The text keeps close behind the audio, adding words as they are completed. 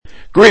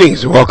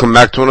Greetings and welcome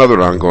back to another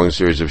ongoing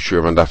series of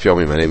Shurim on Daf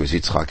Yomi. My name is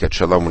Yitzchak Et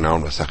Shalom. We're now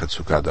in Masechet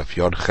Sukkah Daf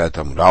Yod Chet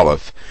Amud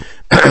Aleph,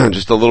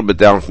 just a little bit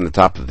down from the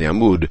top of the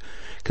Amud,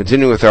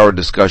 continuing with our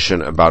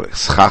discussion about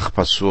Schach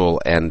Pasul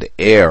and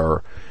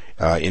air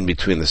in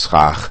between the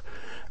Schach,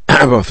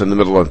 both in the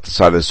middle and the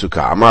side of the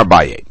Sukkah. Amar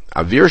Abaye,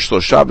 Avir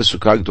Shlosha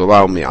B'Sukkah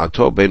Gdola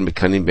U'Mi'ato Ben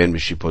B'Kanim Ben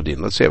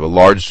B'Shipodin. Let's say you have a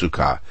large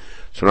Sukkah,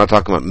 so we're not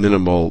talking about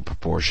minimal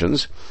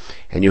proportions,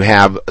 and you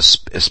have a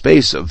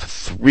space of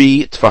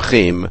 3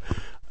 Tfachim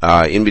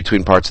in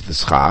between parts of the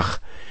schach,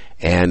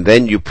 and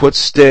then you put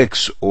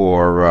sticks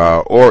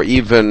or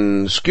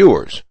even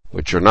skewers,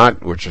 which are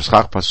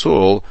schach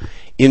pasul,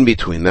 in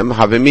between them,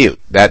 havimiyut.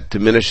 That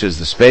diminishes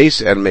the space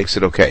and makes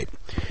it okay.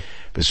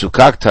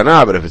 B'sukkah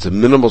ktana, but if it's a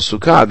minimal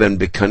sukkah, then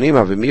b'kanim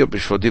havimiyut,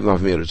 b'shvodim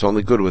havimiyut. It's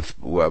only good with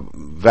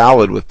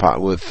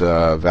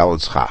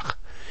valid schach.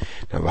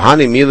 Now,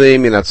 v'hani milei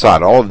min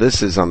hatzad. All of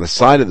this is on the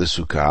side of the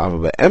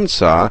sukkah,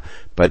 v'emtza.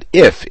 But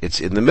if it's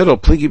in the middle,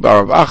 pligi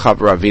bar Rav Acha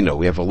Ravina,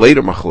 we have a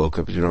later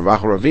machloka between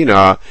Rav Acha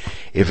Ravina,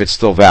 if it's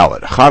still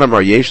valid.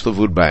 Chadamar yesh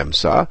levud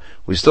b'emtza.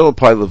 We still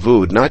apply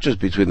levud not just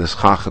between the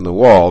schach and the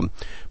wall,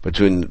 but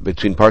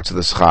between parts of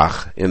the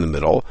schach in the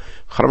middle.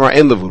 Chadamar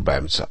en levud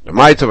b'emtza.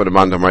 Namaita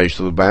v'damand damar yesh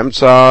levud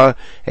b'emtza,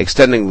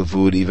 extending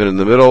levud even in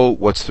the middle.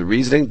 What's the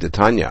reasoning?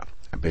 Detanya,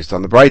 based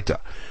on the Braita.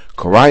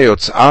 If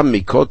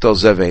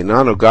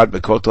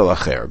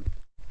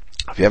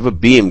you have a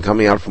beam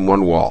coming out from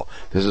one wall,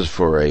 this is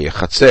for a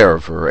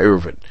chatzer, for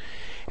Eruvin,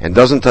 and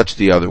doesn't touch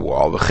the other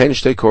wall,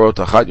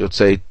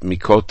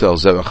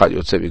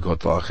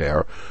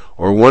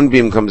 or one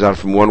beam comes out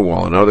from one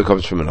wall, another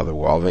comes from another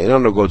wall, and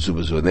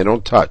they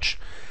don't touch.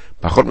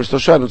 If they're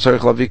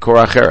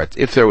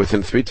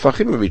within 3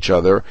 tfachim of each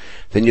other,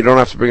 then you don't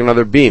have to bring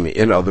another beam.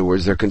 In other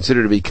words, they're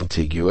considered to be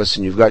contiguous,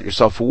 and you've got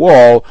yourself a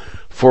wall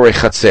for a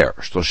chatzer.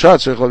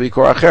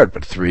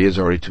 But 3 is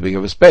already too big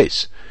of a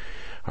space.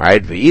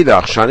 Alright,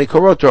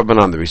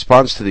 the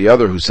response to the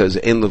other who says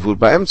ein levud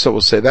ba'emtza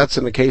will say that's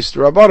in the case of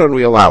the Rabbanan,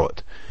 we allow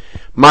it.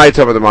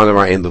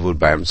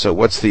 So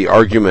what's the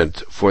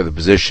argument for the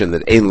position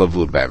that ein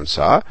levud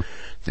ba'emtza?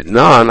 This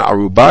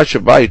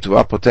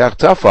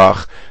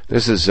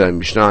is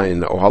Mishnah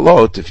in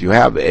Ohalot. If you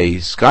have a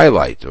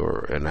skylight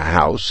or in a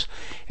house,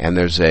 and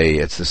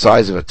it's the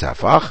size of a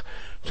tefach,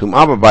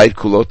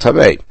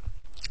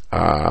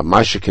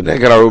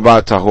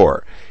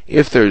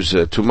 if there's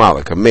a tumah,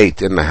 like a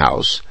mate in the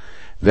house,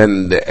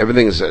 then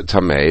everything is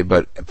tameh,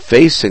 but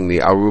facing the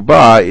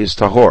aruba is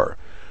tahor.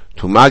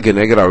 Tumah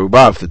geneged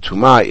aruba, if the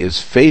tumah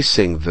is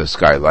facing the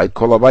skylight,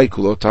 kol habayit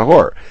kulo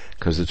tahor,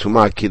 because the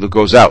tumah kilo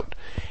goes out.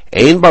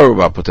 Ein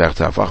baruba potech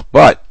tefach,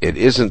 but it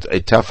isn't a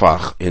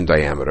tefach in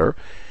diameter.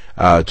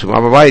 Tumah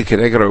babayit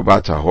geneged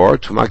aruba tahor,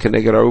 tumah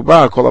geneged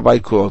aruba, kol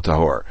habayit kulo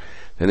tahor.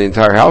 Then the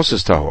entire house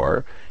is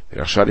tahor.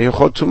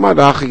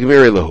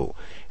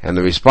 And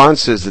the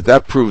response is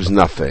that proves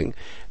nothing,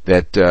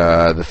 that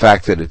the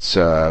fact that it's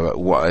a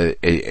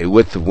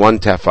width of 1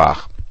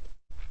 tefach,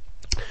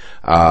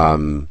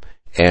 and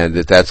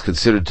that's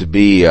considered to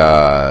be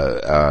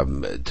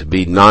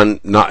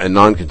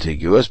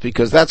non-contiguous,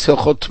 because that's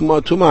Hilchot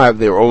Tumah have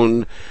their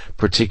own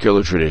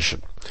particular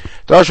tradition.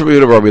 We'll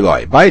go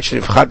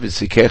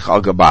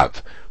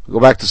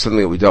back to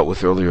something that we dealt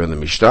with earlier in the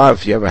Mishnah.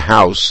 If you have a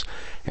house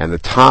and the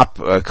top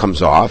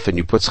comes off and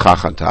you put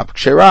schach on top,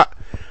 kshera.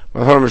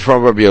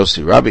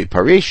 Rabbi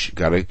Parish,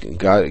 got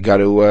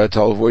to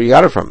tell where you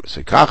got it from.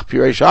 Say kach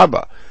piresh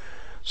abba.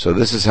 So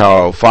this is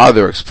how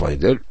father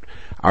explained it.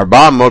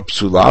 Arba mot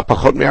psula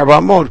pachot mi arba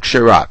mot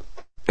ksherat.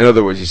 In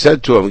other words, he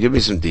said to him, "Give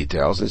me some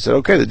details." And he said,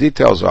 "Okay, the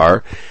details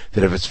are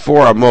that if it's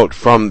 4 amot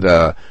from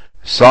the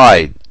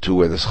side to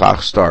where the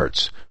schach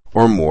starts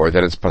or more,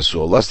 then it's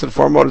pasul. Less than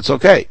 4 amot, it's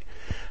okay."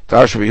 And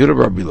now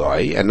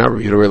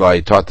Rabbi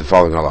Yehuda taught the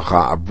following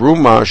halacha: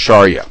 Abruma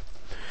sharia.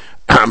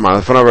 Rabbi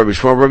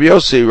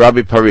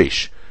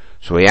Parish.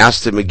 So he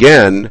asked him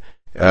again,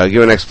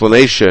 give an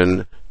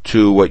explanation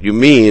to what you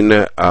mean.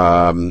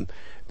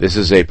 This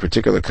is a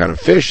particular kind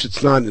of fish.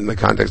 It's not in the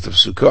context of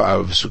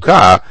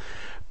sukkah,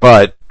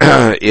 but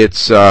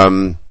it's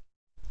a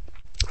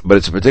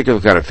particular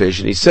kind of fish.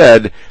 And he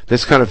said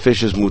this kind of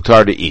fish is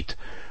mutar to eat.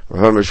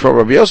 Rabbi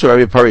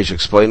Parish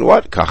explained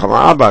what? If it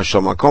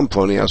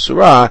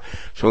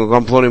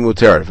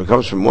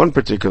comes from one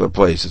particular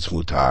place, it's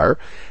mutar,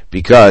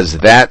 because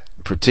that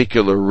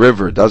particular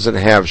river doesn't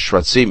have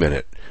shratzim in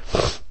it,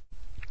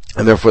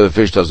 and therefore the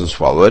fish doesn't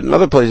swallow it.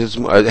 Another place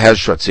it has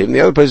shratzim,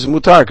 the other place is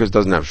mutar because it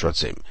doesn't have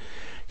shratzim.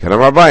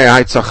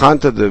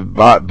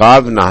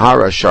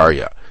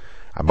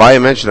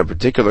 Abaye mentioned a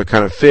particular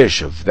kind of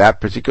fish of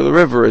that particular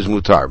river is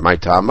mutar.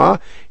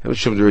 Maitama,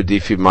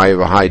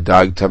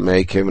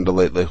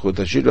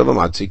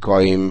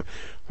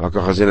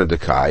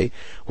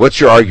 what's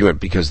your argument?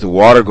 Because the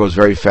water goes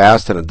very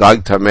fast and a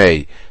dag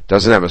tameh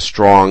doesn't have a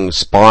strong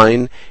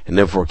spine and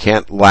therefore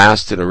can't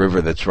last in a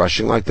river that's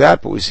rushing like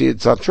that, but we see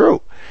it's not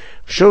true.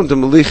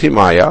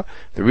 The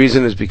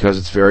reason is because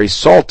it's very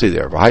salty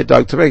there. Because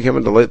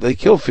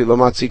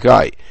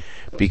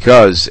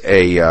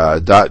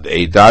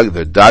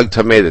the dag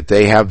tameh that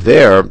they have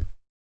there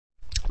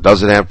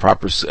doesn't have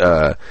proper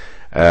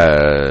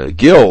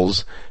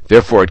gills,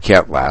 therefore it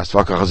can't last.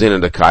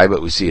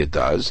 But we see it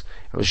does.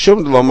 Because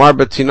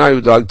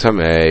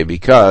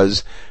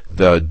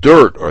the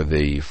dirt or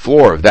the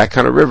floor of that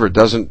kind of river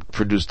doesn't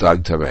produce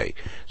dag tameh.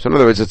 So in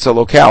other words, it's a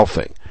locale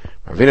thing.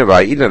 But now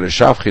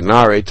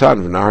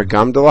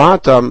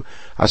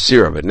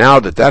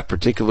that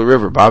particular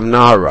river, Bav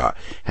Nahara,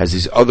 has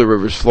these other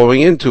rivers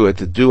flowing into it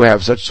that do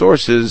have such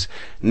sources,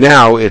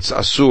 now it's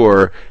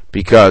asur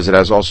because it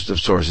has all sorts of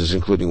sources,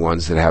 including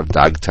ones that have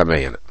dag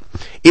tameh in it.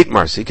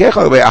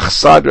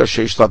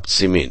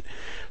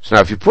 So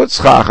now if you put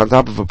schach on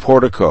top of a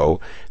portico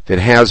that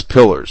has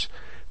pillars,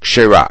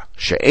 kshera,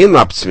 she'ein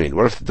la p'tzimin,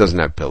 what if it doesn't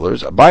have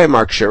pillars? Abaye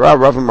mar kshera,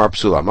 Rav mar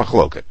psula,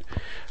 machloket.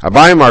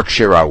 Abaye mar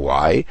kshera,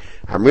 why?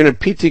 Hamrina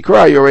piti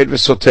kra yored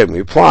v'sotem. We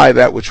apply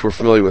that which we're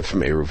familiar with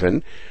from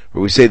Eruvin,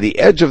 where we say the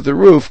edge of the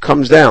roof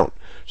comes down.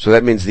 So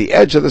that means the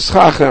edge of the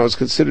schach now is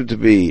considered to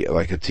be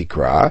like a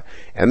tikra,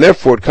 and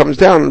therefore it comes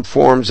down and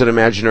forms an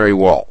imaginary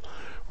wall.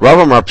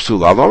 Rav mar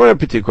psula, lo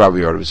piti kra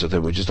yored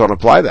v'sotem. We just don't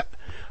apply that.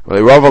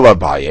 Rava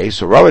Labaye,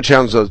 so Rava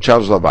challenges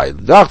Labaye.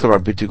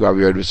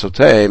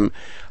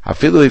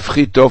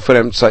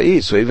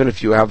 So even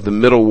if you have the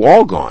middle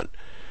wall gone,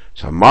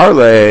 so Marle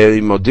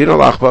Modina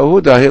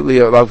Lachbahuda Hitli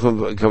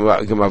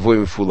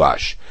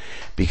Fulash.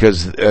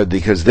 Because there,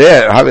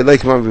 then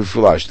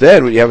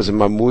what you have is a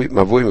Mavui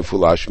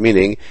Fulash,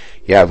 meaning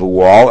you have a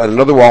wall and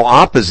another wall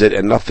opposite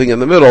and nothing in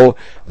the middle,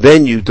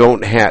 then you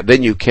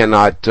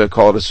cannot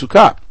call it a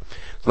sukkah.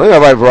 It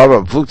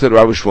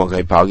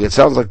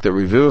sounds like they're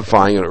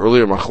revivifying an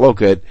earlier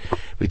machloket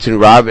between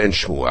Rav and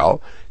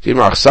Shmuel. We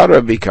saw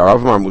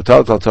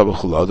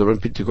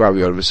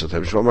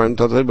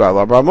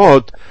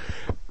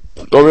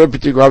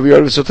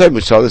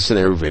this in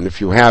Eruvin. If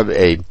you have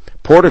a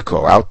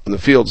portico out in the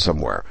field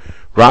somewhere,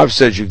 Rav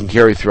says you can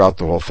carry throughout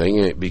the whole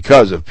thing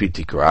because of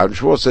Pitikra, and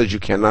Shmuel says you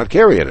cannot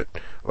carry in it.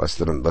 Less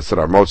than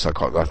our modes not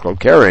called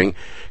carrying,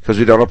 because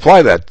we don't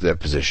apply that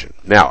position.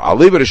 Now, I'll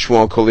leave it to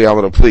Shmuel, Koli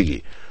Alan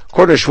Pligi.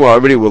 According to Shmuel,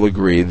 everybody will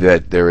agree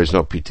that there is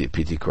no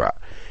Pitikra.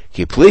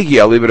 Ki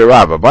Pligi, I'll leave it to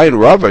Rav. Abaye and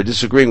Rav are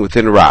disagreeing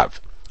within Rav.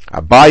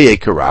 Abaye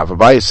Karav.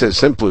 Abaye says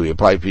simply we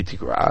apply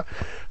Pitikra.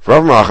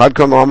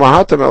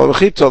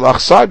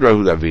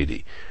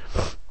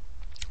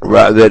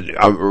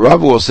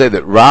 Rav will say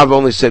that Rav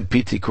only said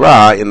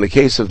Pitikra in the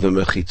case of the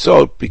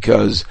Mechitzot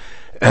because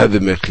the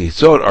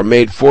mechitzot are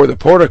made for the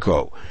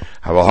portico.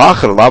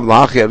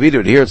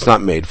 Here it's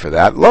not made for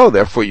that.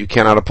 Therefore you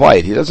cannot apply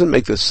it. He doesn't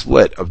make the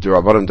split of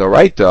D'Rabbanan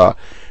D'Oraita,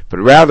 but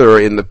rather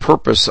in the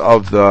purpose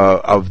of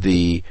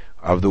the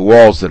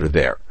walls that are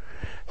there.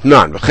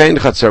 None. But in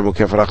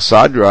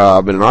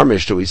our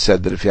Mishnah we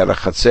said that if you had a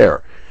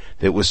chatzer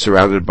that was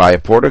surrounded by a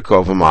portico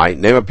of why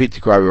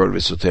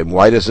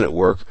doesn't it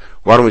work?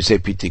 Why don't we say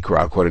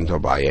pitikra according to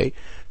Abaye?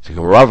 So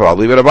Rava, I'll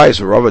leave it Abaye.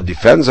 So Rava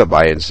defends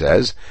Abaye and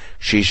says,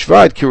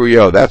 Shishvat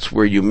Kiriyo, that's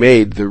where you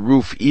made the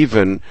roof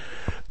even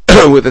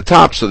with the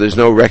top, so there's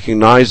no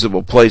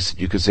recognizable place that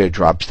you could say it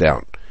drops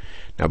down.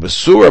 Now,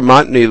 Basura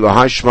Matni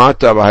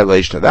Lahashmata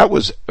Bahaleshna, that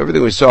was,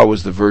 everything we saw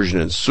was the version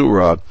in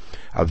Surah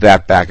of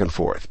that back and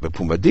forth. But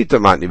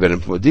Pumadita Matni, but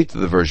in Pumadita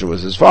the version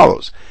was as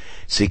follows.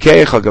 So in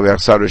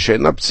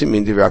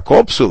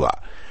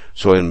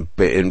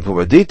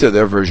Pumadita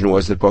their version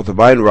was that both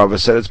Abaye and Rava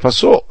said it's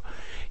pasul.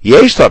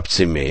 Yesh la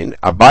ptzimin,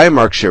 Abaye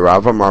mar kshera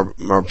mar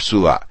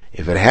psula.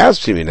 If it has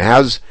ptzimin, it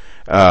has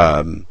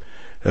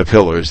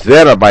pillars,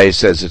 then Abaye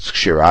says it's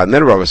kshera, and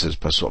then Rava says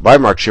pasul. Abaye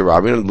mar kshera,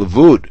 I mean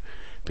levud,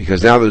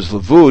 because now there's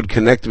levud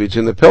connected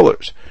between the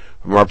pillars.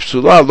 Mar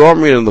psula, lo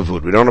amrin and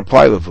levud. We don't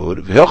apply levud.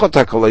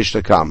 V'hilchata kalesh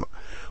takama.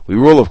 We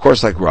rule, of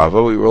course, like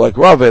Rava. We rule like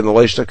Rava in the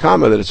leish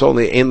takama that it's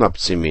only ein la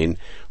ptzimin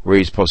where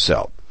he's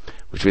posel,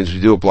 which means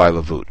we do apply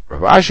levud.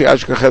 Rav Ashi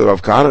ashkachel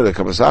Rav Kahana de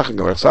kamasach and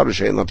gamachsadu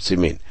she'ein la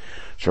ptzimin.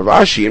 So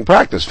Rav Ashi, in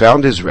practice,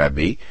 found his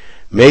Rebbe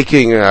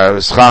making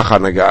schach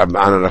on an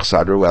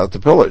achsadra well at the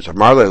pillars.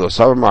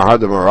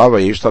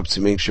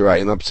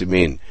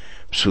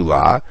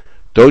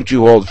 Don't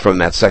you hold from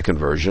that second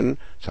version?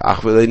 So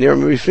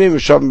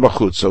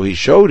he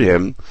showed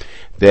him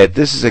that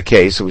this is a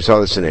case, and we saw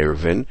this in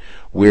Eruvin,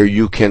 where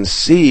you can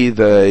see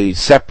the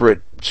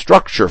separate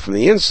structure from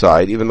the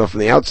inside, even though from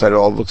the outside it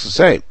all looks the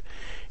same.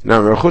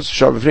 Now, or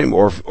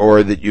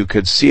that you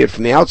could see it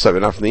from the outside,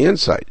 but not from the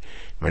inside.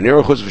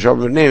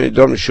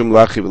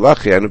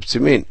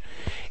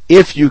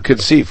 If you can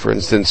see, for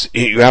instance,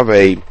 you have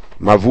a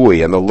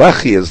mavui and the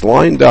lechi is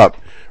lined up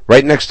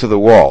right next to the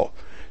wall,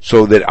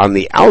 so that on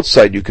the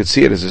outside you could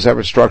see it as a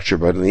separate structure,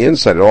 but on the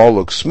inside it all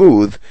looks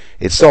smooth,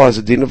 it still has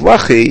a din of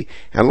lechi,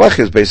 and lechi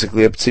is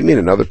basically a ptzimin,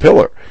 another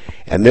pillar.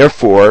 And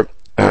therefore,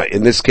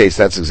 in this case,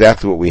 that's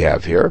exactly what we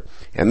have here,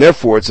 and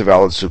therefore it's a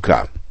valid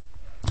sukkah.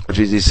 Which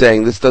is he's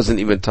saying this doesn't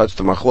even touch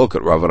the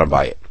machloket Rav and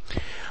Abaye.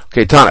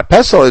 Okay, Tana,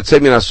 Pesal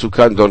Etzemina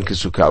Sukkah and Don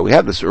Kisukah. We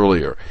had this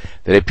earlier,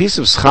 that a piece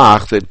of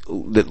schach that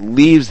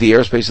leaves the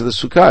airspace of the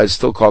sukkah is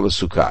still called a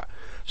sukkah.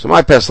 So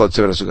my Pesal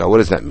Etzemina Sukkah, what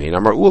does that mean?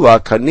 Amar Ula,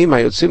 Kanim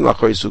Hayotzim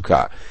Lachori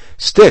Sukkah.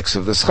 Sticks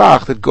of the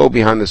schach that go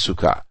behind the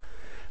sukkah.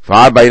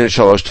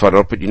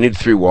 But you need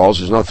 3 walls.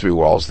 There's no 3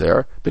 walls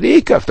there. But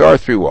if there are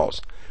 3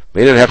 walls,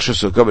 but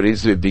it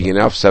needs to be big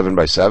enough, 7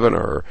 by 7,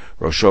 or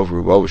Roshov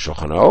Rubo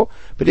Shulchano.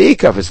 But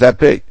it's that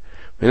big.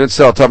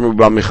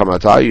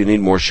 You need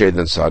more shade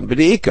than sun. But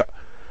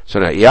so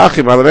now, if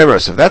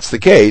that's the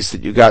case,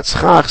 that you got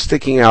schach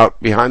sticking out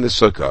behind the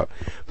sukkah,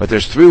 but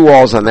there's 3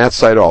 walls on that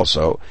side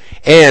also,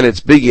 and it's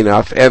big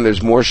enough, and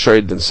there's more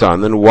shade than sun,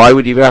 then why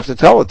would you even have to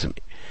tell it to me?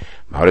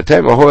 Because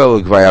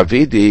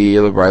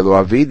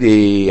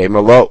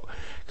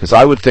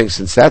I would think,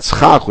 since that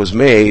schach was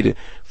made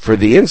for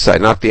the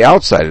inside, not the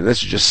outside, and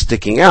this is just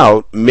sticking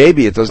out,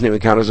 maybe it doesn't even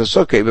count as a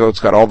sukkah, even though it's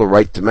got all the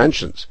right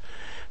dimensions.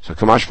 So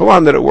Kamash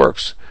Balan that it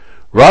works.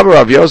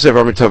 Rav Yosef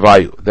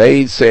Amitavayu,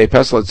 they say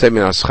pesel and say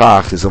min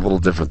aschach is a little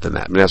different than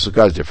that. Min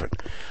asukah is different.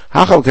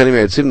 Hachal kanim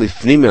yetzim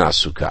lifnim min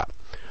asukah.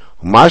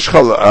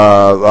 Mashchal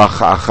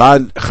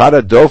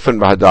chada dofen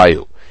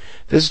v'hadayu.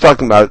 This is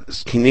talking about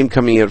kinim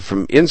coming in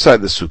from inside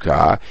the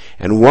sukkah,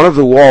 and one of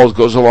the walls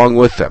goes along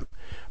with them.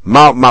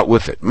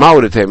 With it. I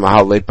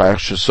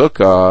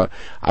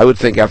would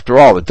think, after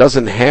all, it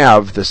doesn't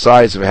have the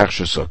size of a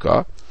hechsher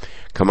sukkah.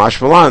 Kamash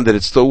Balan, that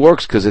it still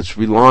works because it's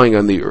relying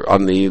on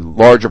the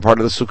larger part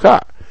of the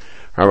sukkah.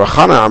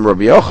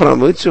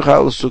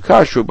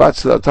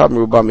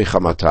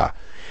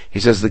 He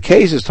says the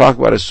case is talking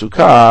about a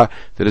sukkah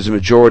that is a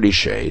majority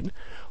shade,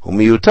 but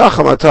a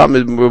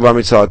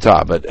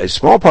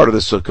small part of the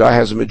sukkah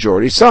has a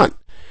majority sun.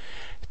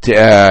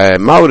 I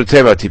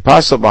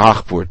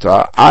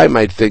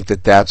might think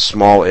that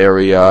small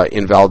area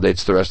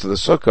invalidates the rest of the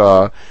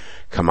sukkah.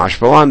 Kamash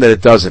Balan, that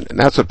it doesn't. And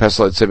that's what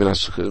Pesach Yotzei Min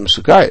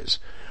Sukkah is.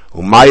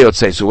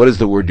 So what does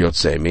the word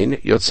Yotzei mean?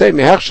 Yotzei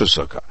Mehechsher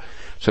Sukkah.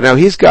 So now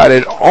he's got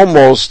it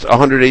almost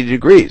 180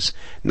 degrees.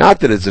 Not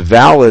that it's a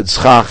valid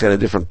schach in a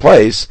different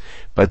place,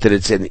 but that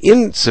it's an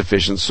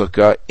insufficient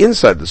sukkah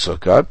inside the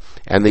sukkah,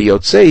 and the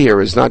Yotzei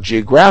here is not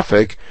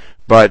geographic,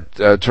 but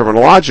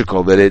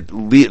terminological, that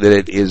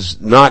it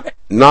is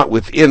not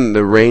within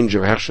the range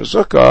of Hechsher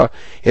Sukkah,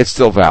 it's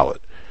still valid.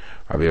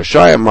 Rabbi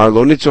Yoshaya Amar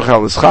Lo Nitzuch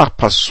al Ischach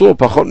Pasul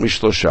Pachot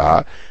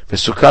Mishlosha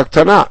Besukah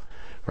Ktana.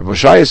 Rabbi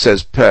Yoshaya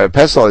says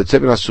Pesal Yotzei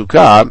Min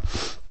HaSukkah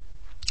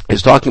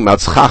is talking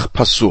about Schach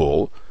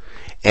Pasul,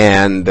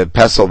 and the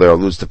Pesal there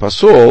alludes to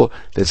Pasul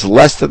that's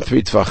less than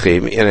 3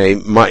 Tvachim in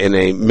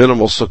a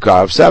minimal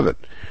Sukkah of 7.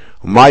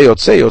 Ma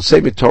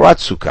Yotzei Mitorat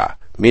Sukkah,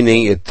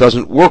 meaning it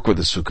doesn't work with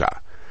the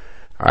Sukkah.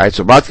 Alright,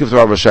 so Batkiv to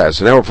Rabbi Yoshaya.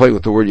 So now we're playing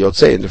with the word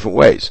Yotzei in different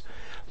ways.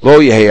 Lo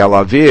yehei al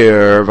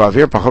avir,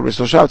 v'avir pachot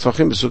mishlosha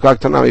tzvachim b'sukkah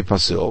ktana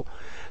mipasil.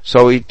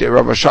 So Rabbi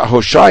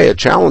Hoshaya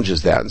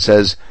challenges that and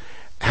says,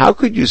 how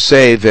could you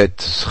say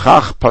that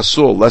schach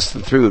pasul, less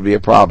than 3, would be a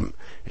problem?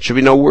 It should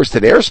be no worse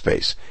than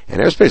airspace. And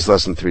airspace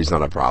less than 3 is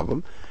not a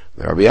problem.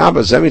 The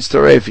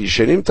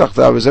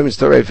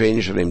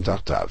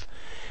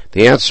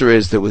answer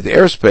is that with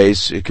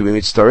airspace, it can be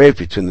mitztaref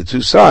between the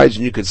 2 sides,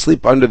 and you can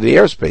sleep under the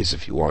airspace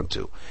if you want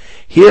to.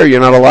 Here,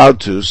 you're not allowed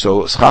to,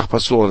 so schach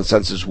pasul in a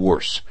sense is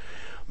worse.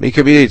 Says,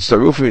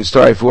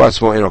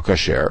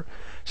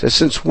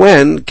 since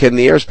when can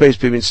the airspace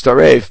be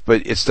mitztaref,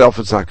 but itself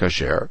it's not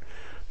kasher?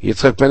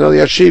 Yitzchak ben El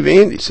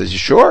Yashiv, he says, you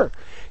sure?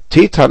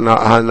 He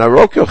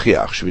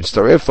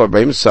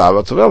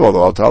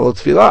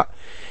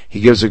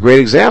gives a great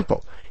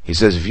example. He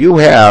says, if you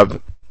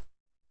have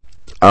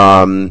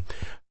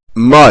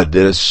mud that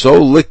is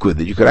so liquid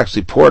that you could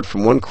actually pour it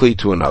from one kli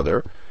to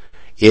another,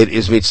 it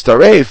is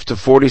mitztaref to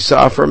 40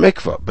 sa'ah for a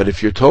mikvah. But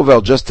if you're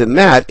tovel just in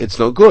that, it's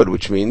no good,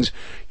 which means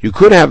you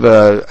could have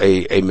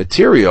a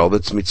material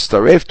that's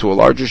mitztaref to a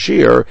larger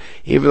shear,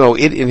 even though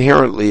it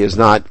inherently is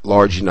not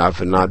large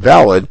enough and not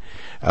valid,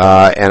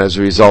 and as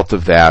a result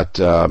of that,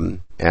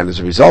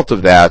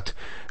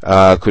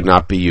 could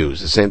not be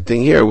used. The same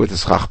thing here with the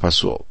schach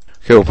pasul.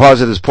 Okay, we'll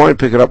pause at this point,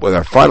 pick it up with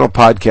our final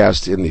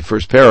podcast in the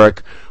first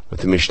parak, with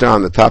the Mishnah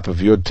on the top of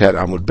Yud Tet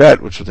Amud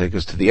Bet, which will take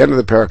us to the end of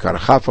the parak on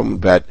Chaf Amud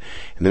Bet.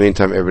 In the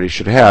meantime, everybody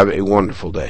should have a wonderful day.